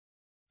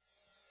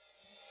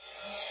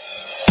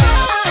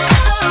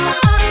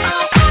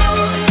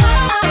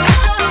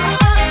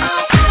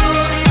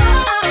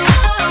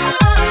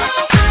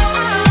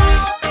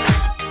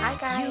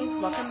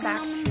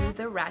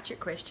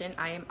Christian.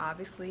 I am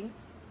obviously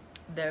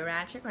the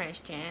Ratchet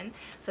Christian.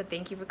 So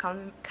thank you for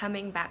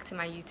coming back to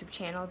my YouTube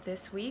channel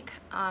this week.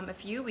 A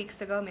few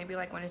weeks ago, maybe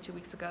like 1 or 2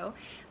 weeks ago,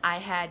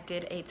 I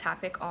did a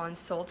topic on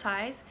soul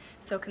ties.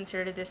 So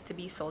consider this to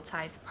be soul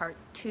ties part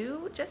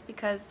 2, just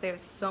because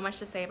there's so much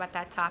to say about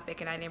that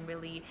topic and I didn't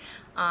really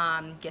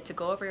get to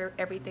go over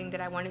everything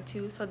that I wanted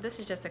to. So this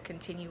is just a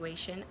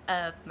continuation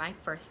of my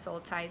first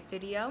soul ties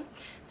video.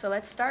 So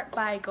let's start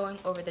by going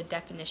over the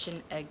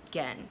definition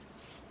again.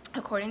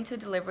 According to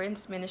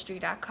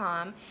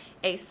deliveranceministry.com,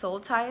 a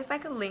soul tie is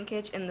like a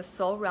linkage in the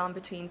soul realm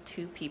between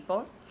two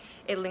people.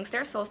 It links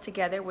their souls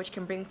together, which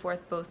can bring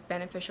forth both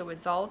beneficial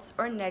results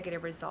or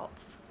negative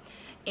results.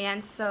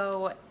 And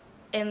so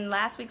in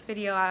last week's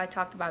video, I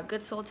talked about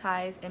good soul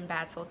ties and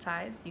bad soul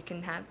ties. You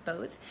can have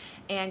both.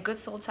 And good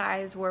soul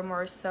ties were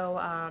more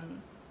so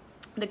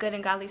the good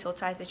and godly soul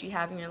ties that you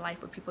have in your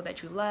life with people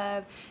that you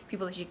love,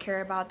 people that you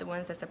care about, the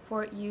ones that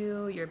support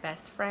you, your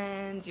best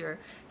friends, your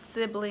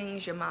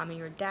siblings, your mom and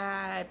your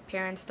dad,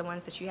 parents, the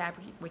ones that you have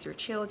with your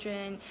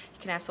children. You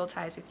can have soul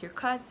ties with your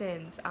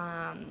cousins,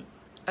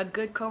 a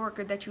good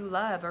coworker that you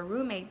love, a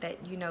roommate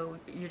that you know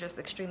you're just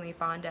extremely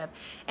fond of.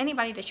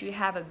 Anybody that you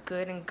have a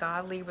good and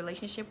godly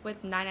relationship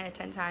with, 9 out of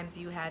 10 times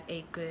you have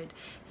a good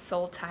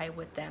soul tie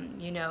with them.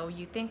 You know,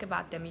 you think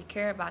about them, you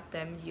care about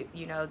them,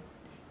 you know,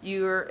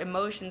 your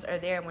emotions are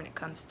there when it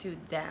comes to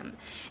them.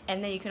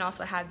 And then you can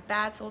also have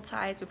bad soul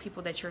ties with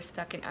people that you're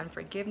stuck in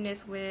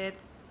unforgiveness with,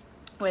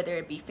 whether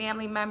it be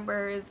family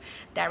members,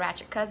 that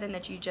ratchet cousin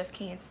that you just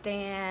can't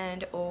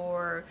stand,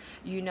 or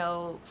you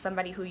know,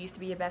 somebody who used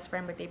to be your best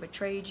friend but they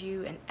betrayed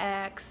you, an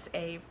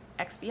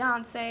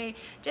ex-fiance,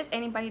 just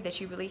anybody that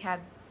you really have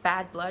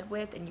bad blood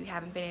with and you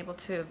haven't been able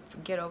to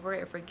get over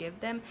it or forgive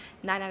them.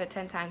 9 out of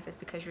 10 times it's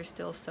because you're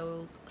still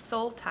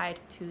soul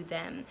tied to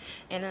them.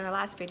 And in the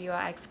last video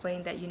I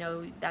explained that, you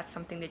know, that's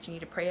something that you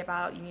need to pray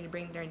about. You need to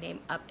bring their name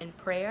up in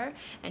prayer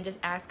and just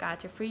ask God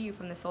to free you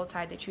from the soul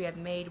tie that you have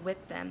made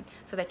with them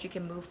so that you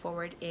can move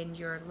forward in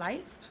your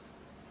life.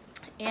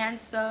 And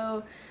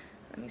so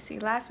let me see,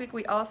 last week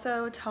we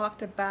also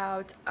talked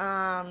about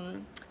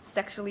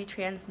sexually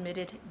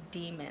transmitted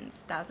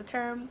demons. That was a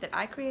term that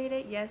I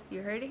created. Yes,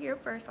 you heard it here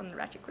first on the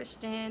Ratchet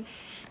Christian,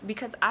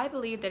 because I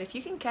believe that if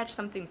you can catch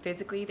something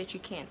physically that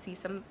you can't see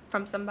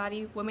from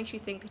somebody, what makes you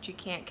think that you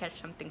can't catch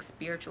something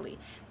spiritually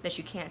that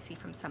you can't see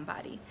from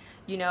somebody?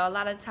 You know, a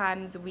lot of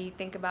times we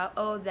think about,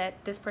 oh,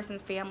 that this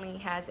person's family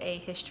has a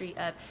history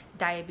of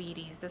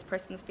diabetes, this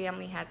person's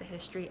family has a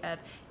history of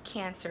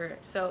cancer.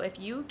 So if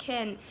you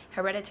can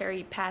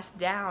hereditary pass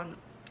down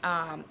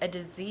a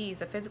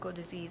disease, a physical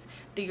disease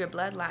through your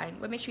bloodline,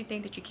 what makes you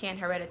think that you can't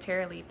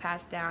hereditarily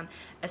pass down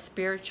a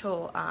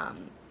spiritual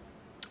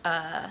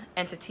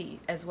entity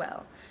as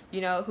well?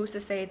 You know, who's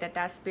to say that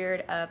that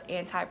spirit of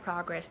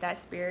anti-progress, that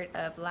spirit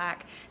of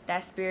lack,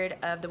 that spirit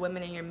of the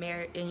women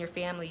in your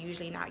family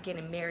usually not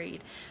getting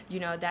married,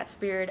 you know, that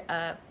spirit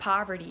of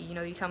poverty, you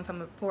know, you come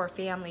from a poor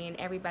family and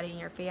everybody in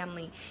your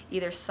family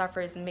either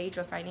suffers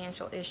major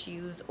financial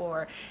issues,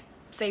 or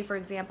say for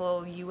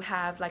example you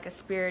have like a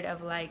spirit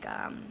of like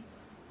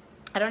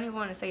I don't even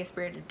want to say a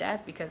spirit of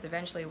death because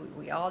eventually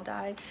we all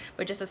die,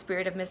 but just a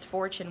spirit of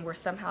misfortune where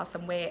somehow,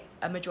 some way,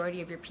 a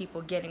majority of your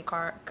people get in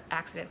car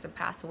accidents and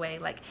pass away.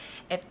 Like,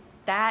 if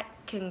that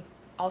can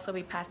also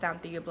be passed down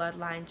through your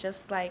bloodline,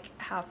 just like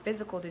how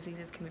physical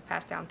diseases can be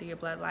passed down through your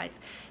bloodlines.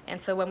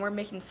 And so when we're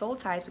making soul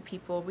ties with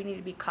people, we need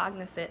to be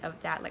cognizant of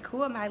that. Like,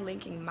 who am I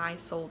linking my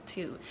soul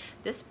to?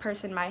 This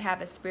person might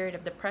have a spirit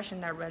of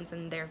depression that runs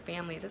in their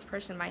family. This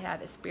person might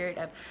have a spirit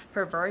of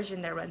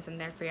perversion that runs in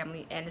their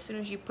family. And as soon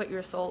as you put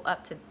your soul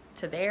up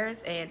to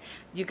theirs and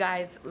you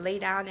guys lay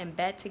down in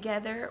bed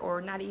together,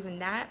 or not even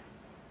that,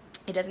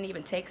 it doesn't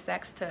even take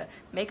sex to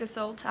make a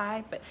soul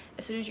tie, but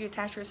as soon as you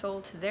attach your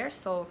soul to their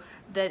soul,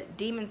 the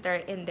demons that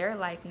are in their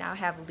life now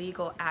have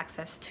legal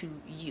access to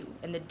you,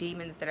 and the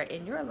demons that are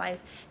in your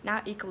life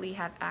now equally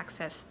have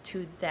access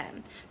to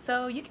them.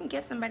 So you can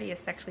give somebody a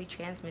sexually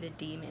transmitted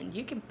demon.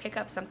 You can pick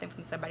up something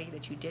from somebody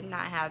that you did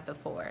not have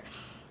before.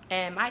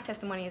 And my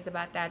testimony is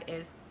about that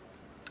is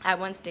I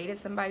once dated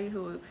somebody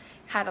who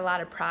had a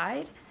lot of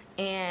pride,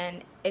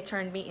 and it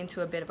turned me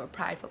into a bit of a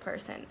prideful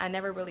person. I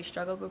never really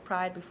struggled with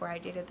pride before I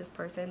dated this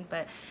person,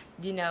 but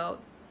you know,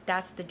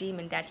 that's the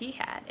demon that he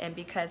had. And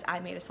because I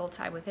made a soul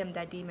tie with him,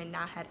 that demon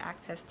now had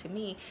access to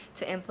me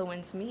to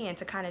influence me and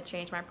to kind of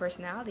change my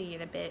personality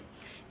in a bit.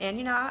 And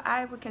you know,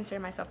 I would consider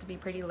myself to be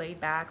pretty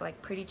laid back,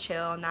 like pretty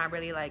chill, not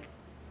really like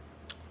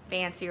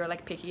fancy or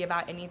like picky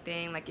about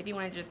anything. Like, if you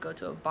want to just go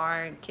to a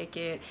bar and kick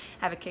it,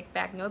 have a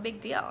kickback, no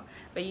big deal.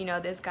 But you know,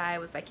 this guy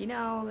was like, you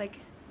know, like,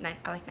 I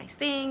like nice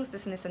things,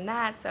 this and this and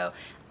that. So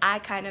I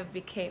kind of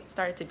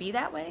started to be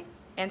that way.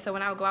 And so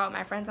when I would go out with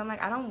my friends, I'm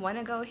like, I don't want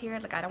to go here.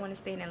 Like, I don't want to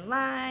stand in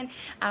line.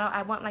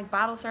 I want like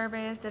bottle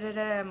service.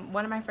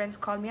 One of my friends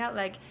called me out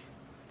like,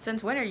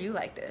 since when are you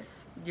like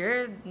this?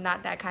 You're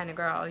not that kind of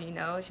girl, you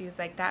know? She's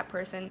like, that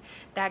person,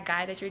 that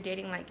guy that you're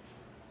dating, like,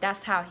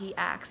 that's how he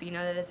acts. You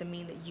know, that doesn't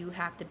mean that you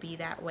have to be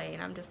that way.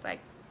 And I'm just like,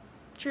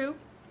 true,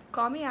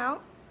 call me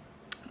out.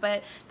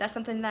 But that's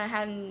something that I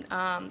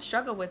hadn't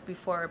struggled with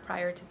before,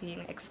 prior to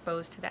being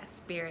exposed to that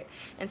spirit.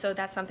 And so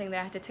that's something that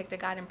I had to take to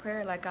God in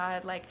prayer. Like,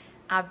 God, like,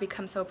 I've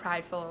become so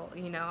prideful,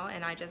 you know,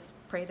 and I just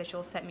pray that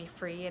you'll set me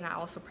free. And I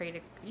also pray to,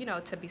 you know,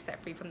 to be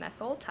set free from that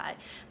soul tie.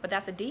 But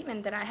that's a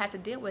demon that I had to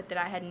deal with that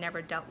I had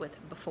never dealt with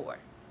before,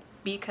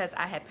 because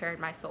I had paired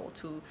my soul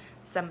to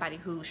somebody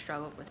who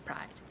struggled with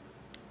pride.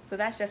 So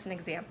that's just an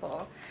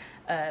example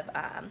of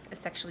a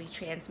sexually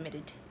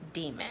transmitted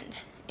demon.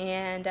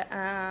 And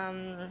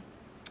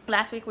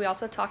last week we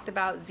also talked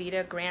about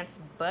Zeta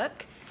Grant's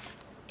book.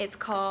 It's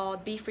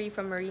called Be Free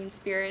from Marine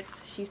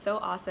Spirits. She's so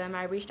awesome.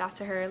 I reached out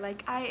to her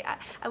like, I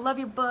love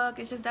your book.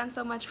 It's just done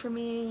so much for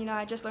me. You know,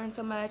 I just learned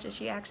so much. And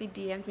she actually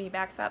DM'd me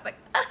back. So I was like,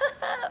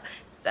 oh,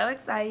 so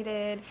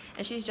excited.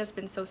 And she's just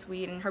been so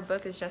sweet. And her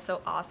book is just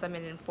so awesome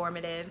and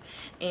informative.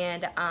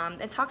 And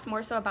it talks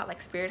more so about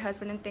like spirit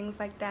husband and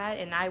things like that.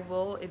 And I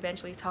will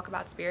eventually talk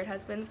about spirit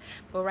husbands.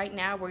 But right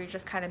now we're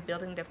just kind of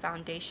building the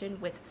foundation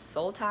with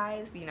soul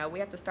ties. You know, we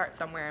have to start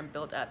somewhere and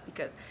build up,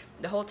 because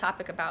the whole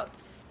topic about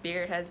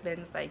spirit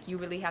husbands, like, you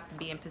really have to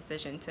be in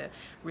position to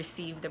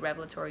receive the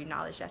revelatory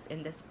knowledge that's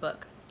in this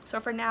book. So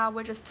for now,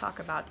 we'll just talk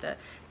about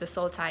the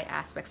soul tie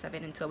aspects of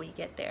it until we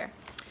get there.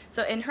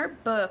 So in her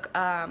book,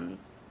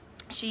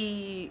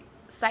 she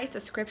cites a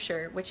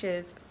scripture, which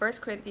is 1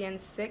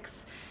 Corinthians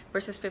 6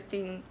 verses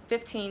 15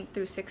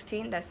 through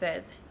 16, that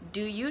says,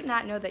 "Do you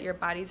not know that your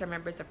bodies are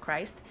members of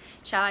Christ?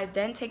 Shall I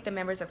then take the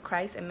members of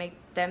Christ and make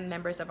them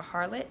members of a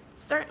harlot?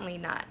 Certainly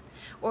not.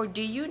 Or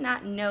do you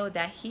not know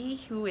that he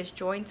who is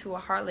joined to a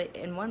harlot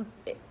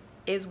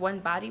is one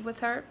body with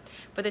her?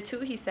 For the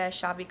two," he says,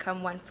 "shall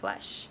become one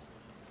flesh."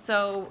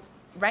 So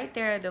right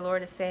there, the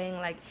Lord is saying,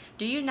 like,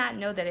 do you not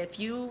know that if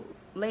you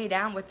lay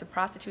down with the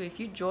prostitute, if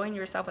you join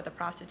yourself with a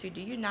prostitute,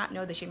 do you not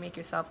know that you make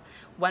yourself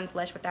one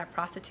flesh with that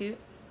prostitute?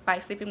 By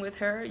sleeping with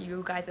her,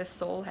 you guys'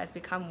 soul has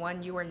become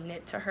one. You are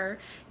knit to her.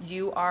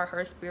 You are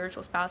her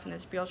spiritual spouse in the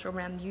spiritual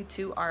realm. You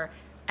two are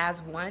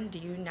as one. Do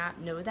you not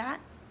know that?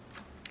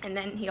 And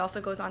then he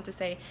also goes on to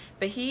say,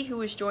 "But he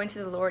who is joined to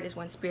the Lord is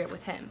one spirit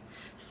with him."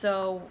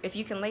 So if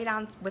you can lay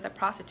down with a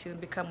prostitute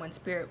and become one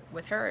spirit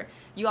with her,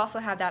 you also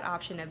have that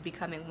option of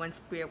becoming one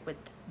spirit with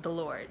the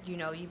Lord. You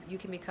know, you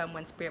can become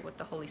one spirit with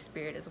the Holy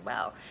Spirit as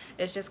well.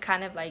 It's just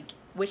kind of like,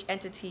 which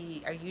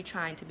entity are you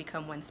trying to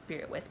become one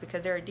spirit with?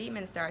 Because there are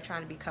demons that are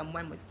trying to become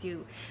one with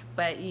you.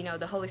 But, you know,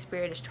 the Holy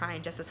Spirit is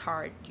trying just as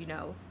hard, you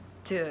know,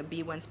 to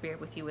be one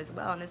spirit with you as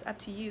well. And it's up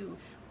to you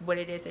what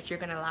it is that you're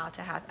going to allow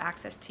to have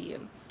access to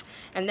you.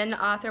 And then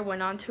the author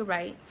went on to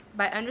write,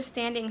 "By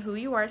understanding who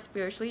you are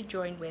spiritually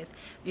joined with,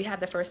 you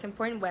have the first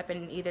important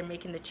weapon in either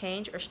making the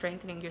change or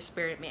strengthening your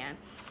spirit man."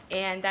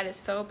 And that is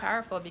so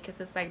powerful, because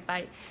it's like,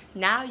 by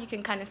now you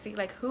can kind of see,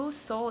 like, whose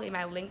soul am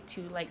I linked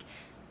to? Like,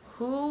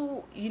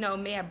 who, you know,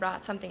 may have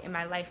brought something in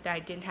my life that I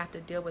didn't have to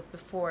deal with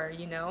before,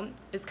 you know?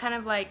 It's kind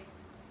of like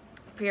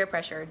peer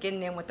pressure,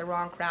 getting in with the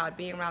wrong crowd,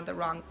 being around the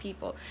wrong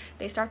people.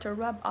 They start to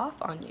rub off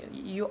on you.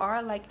 You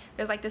are like,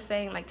 there's like this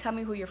saying, like, tell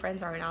me who your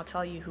friends are and I'll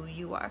tell you who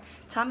you are.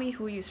 Tell me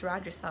who you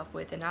surround yourself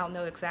with and I'll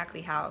know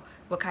exactly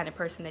what kind of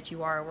person that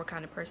you are, or what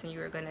kind of person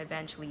you are going to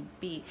eventually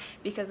be.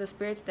 Because the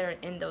spirits that are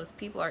in those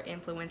people are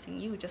influencing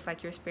you just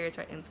like your spirits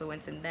are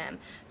influencing them.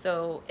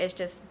 So it's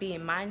just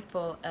being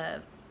mindful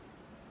of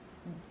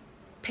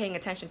paying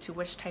attention to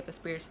which type of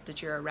spirits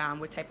that you're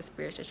around, what type of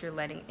spirits that you're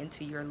letting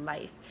into your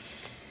life.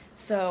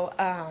 So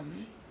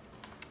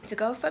to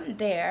go from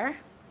there,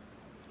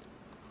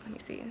 let me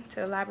see,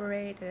 to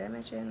elaborate, did I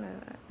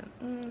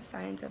mention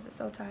signs of a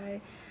soul tie?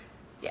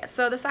 Yeah,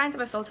 so the signs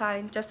of a soul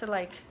tie, just to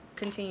like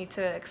continue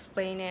to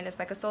explain it, it's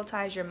like a soul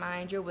tie is your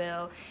mind, your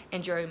will,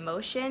 and your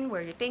emotion,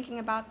 where you're thinking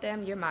about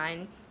them, your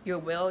mind, your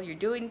will, you're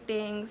doing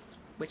things,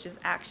 which is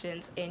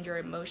actions, and your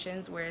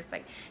emotions, where it's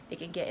like they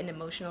can get an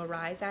emotional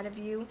rise out of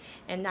you.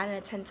 And 9 out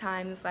of 10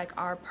 times, like,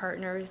 our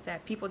partners,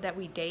 that people that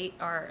we date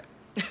are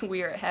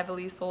we are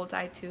heavily soul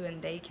tied to,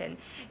 and they can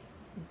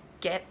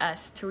get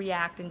us to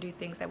react and do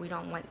things that we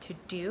don't want to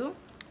do.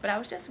 But I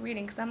was just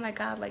reading, because I'm like,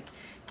 God, like,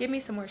 give me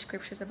some more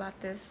scriptures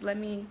about this. Let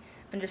me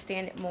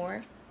understand it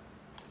more.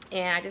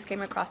 And I just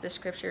came across this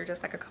scripture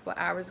just like a couple of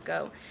hours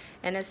ago,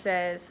 and it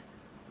says,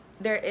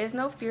 "There is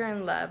no fear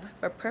in love,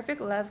 but perfect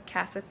love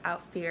casteth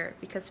out fear,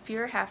 because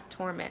fear hath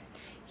torment.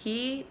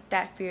 He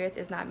that feareth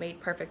is not made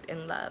perfect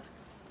in love."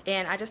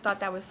 And I just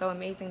thought that was so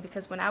amazing,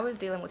 because when I was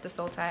dealing with the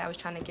soul tie I was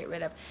trying to get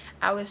rid of,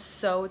 I was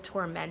so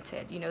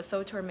tormented, you know,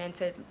 so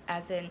tormented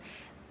as in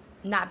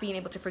not being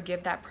able to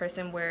forgive that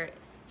person, where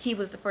he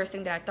was the first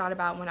thing that I thought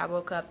about when I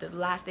woke up, the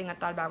last thing I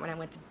thought about when I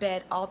went to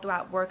bed, all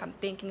throughout work I'm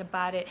thinking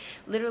about it.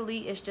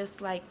 Literally, it's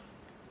just like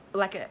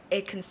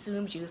it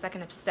consumes you. It's like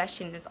an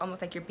obsession. It's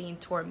almost like you're being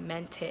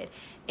tormented.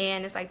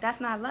 And it's like,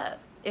 that's not love.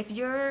 If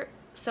you're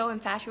so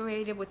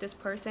infatuated with this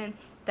person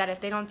that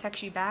if they don't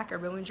text you back, it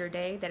ruins your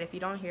day, that if you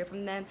don't hear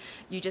from them,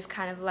 you just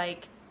kind of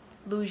like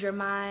lose your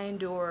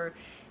mind, or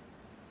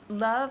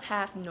love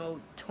hath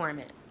no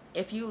torment.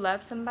 If you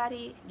love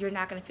somebody, you're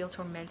not going to feel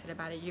tormented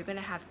about it. You're going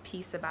to have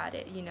peace about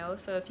it, you know?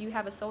 So if you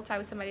have a soul tie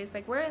with somebody, it's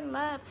like, we're in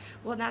love.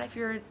 Well, not if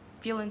you're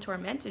feeling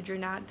tormented, you're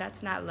not,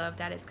 that's not love.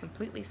 That is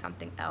completely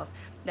something else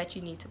that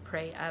you need to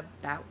pray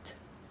about.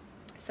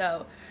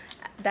 So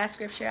that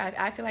scripture,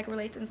 I feel like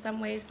relates in some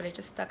ways, but it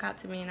just stuck out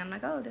to me, and I'm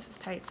like, oh, this is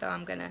tight, so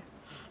I'm gonna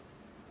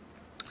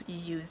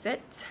use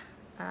it.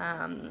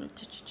 Let me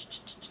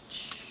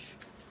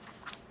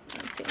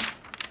see.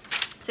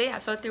 So yeah,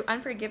 so through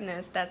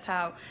unforgiveness, that's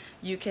how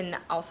you can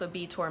also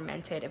be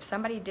tormented. If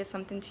somebody did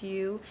something to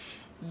you,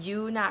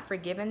 you not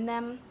forgiving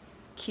them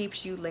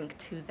keeps you linked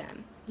to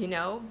them. You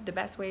know, the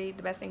best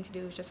thing to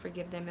do is just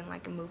forgive them and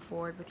like move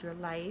forward with your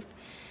life.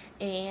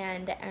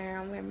 And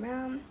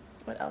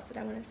what else did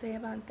I want to say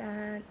about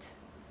that?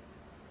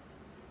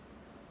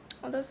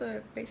 Well, those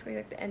are basically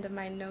like the end of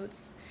my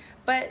notes.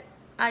 But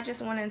I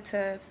just wanted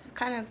to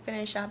kind of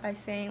finish out by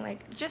saying,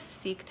 like, just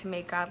seek to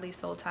make godly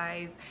soul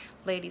ties,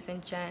 ladies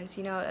and gents.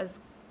 You know, as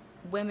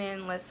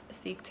women, let's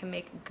seek to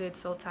make good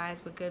soul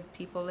ties with good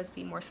people. Let's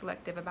be more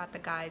selective about the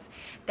guys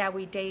that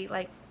we date.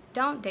 Like,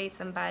 don't date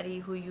somebody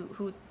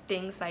who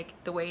thinks like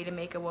the way to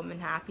make a woman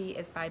happy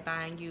is by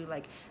buying you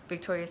like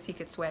Victoria's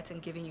Secret sweats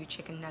and giving you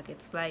chicken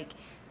nuggets. Like,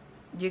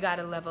 you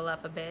gotta level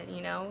up a bit,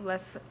 you know.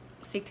 Let's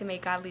seek to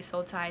make godly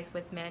soul ties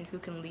with men who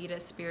can lead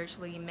us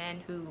spiritually,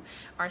 men who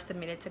are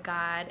submitted to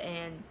God,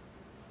 and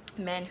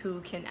men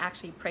who can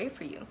actually pray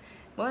for you.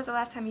 When was the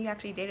last time you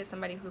actually dated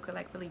somebody who could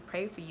like really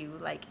pray for you?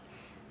 Like,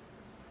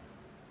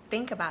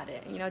 think about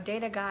it. You know,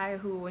 date a guy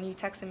who, when you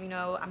text them, you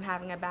know, I'm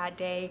having a bad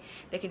day,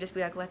 they can just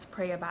be like, let's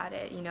pray about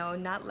it. You know,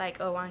 not like,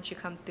 oh, why don't you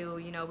come through,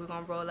 you know, we're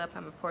gonna roll up,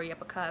 I'm gonna pour you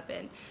up a cup,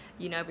 and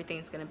you know,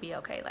 everything's gonna be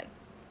okay. Like,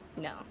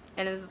 no.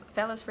 And as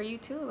fellas, for you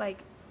too,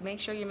 like, make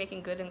sure you're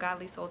making good and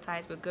godly soul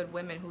ties with good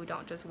women who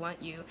don't just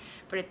want you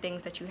for the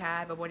things that you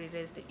have or what it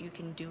is that you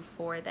can do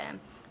for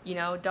them. You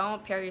know,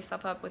 don't pair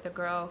yourself up with a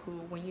girl who,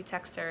 when you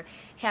text her,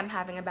 hey, I'm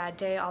having a bad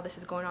day, all this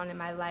is going on in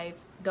my life,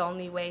 the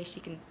only way she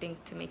can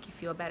think to make you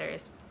feel better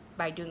is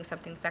by doing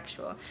something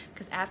sexual.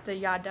 Because after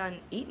y'all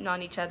done eating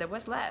on each other,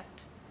 what's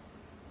left?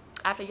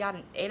 After y'all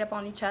ate up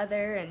on each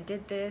other and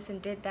did this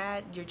and did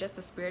that, you're just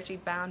as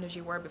spiritually bound as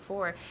you were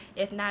before,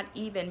 if not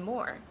even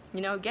more. You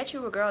know, get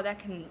you a girl that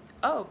can,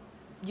 oh,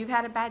 you've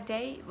had a bad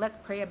day, let's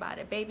pray about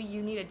it. Baby,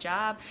 you need a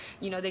job,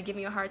 you know, they're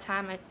giving you a hard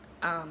time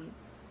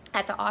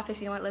at the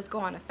office, you know what, let's go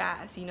on a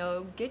fast. You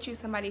know, get you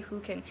somebody who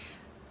can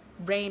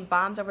rain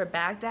bombs over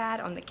Baghdad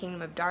on the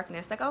kingdom of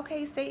darkness. Like,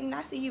 okay, Satan,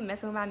 I see you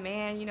messing with my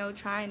man, you know,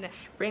 trying to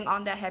bring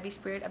on that heavy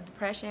spirit of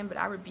depression, but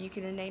I rebuke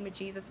you in the name of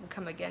Jesus and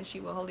come against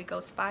you with Holy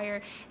Ghost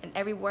fire, and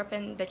every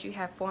weapon that you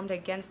have formed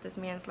against this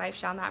man's life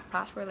shall not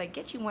prosper. Like,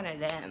 get you one of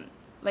them.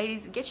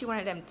 Ladies, get you one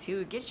of them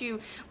too. Get you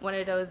one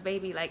of those,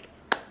 baby, like,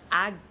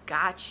 I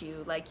got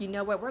you. Like, you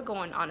know what, we're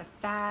going on a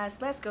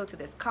fast, let's go to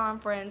this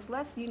conference,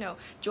 let's, you know,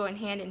 join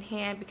hand in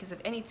hand, because if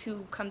any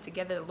two come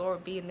together, the Lord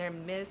will be in their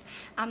midst.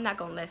 I'm not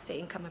gonna let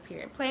Satan come up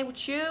here and play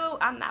with you.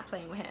 I'm not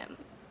playing with him,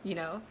 you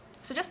know.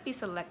 So just be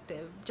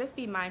selective, just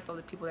be mindful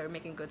of the people that are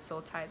making good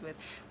soul ties with.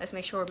 Let's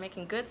make sure we're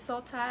making good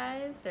soul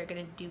ties. They're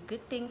gonna do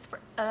good things for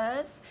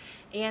us.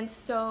 And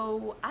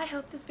so I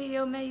hope this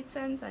video made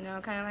sense. I know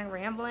I'm kind of like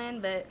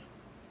rambling, but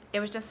it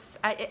was just,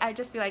 I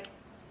just feel like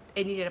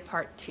it needed a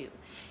part 2,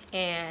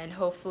 and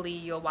hopefully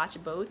you'll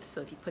watch both,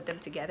 so if you put them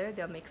together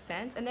they'll make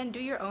sense. And then do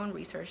your own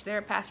research. There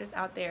are pastors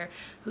out there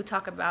who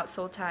talk about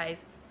soul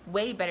ties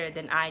way better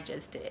than I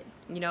just did.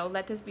 You know,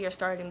 let this be a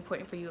starting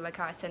point for you, like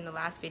how I said in the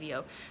last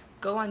video.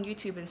 Go on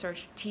YouTube and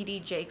search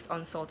TD Jakes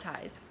on soul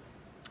ties.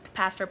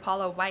 Pastor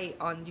Paula White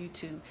on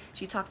YouTube,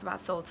 she talks about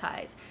soul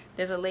ties.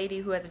 There's a lady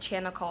who has a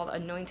channel called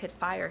Anointed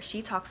Fire.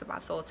 She talks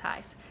about soul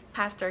ties.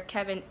 Pastor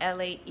Kevin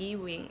L.A.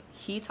 Ewing,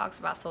 he talks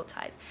about soul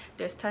ties.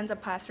 There's tons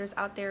of pastors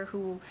out there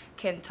who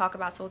can talk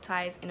about soul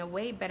ties in a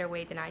way better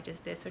way than I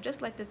just did. So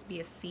just let this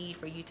be a seed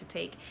for you to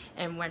take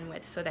and run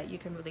with, so that you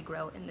can really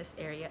grow in this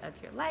area of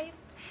your life.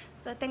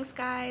 So thanks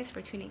guys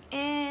for tuning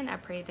in. I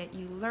pray that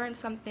you learned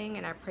something,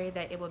 and I pray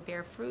that it will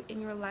bear fruit in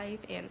your life,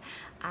 and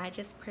I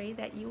just pray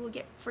that you will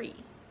get free.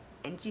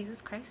 In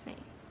Jesus Christ's name,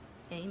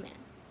 amen.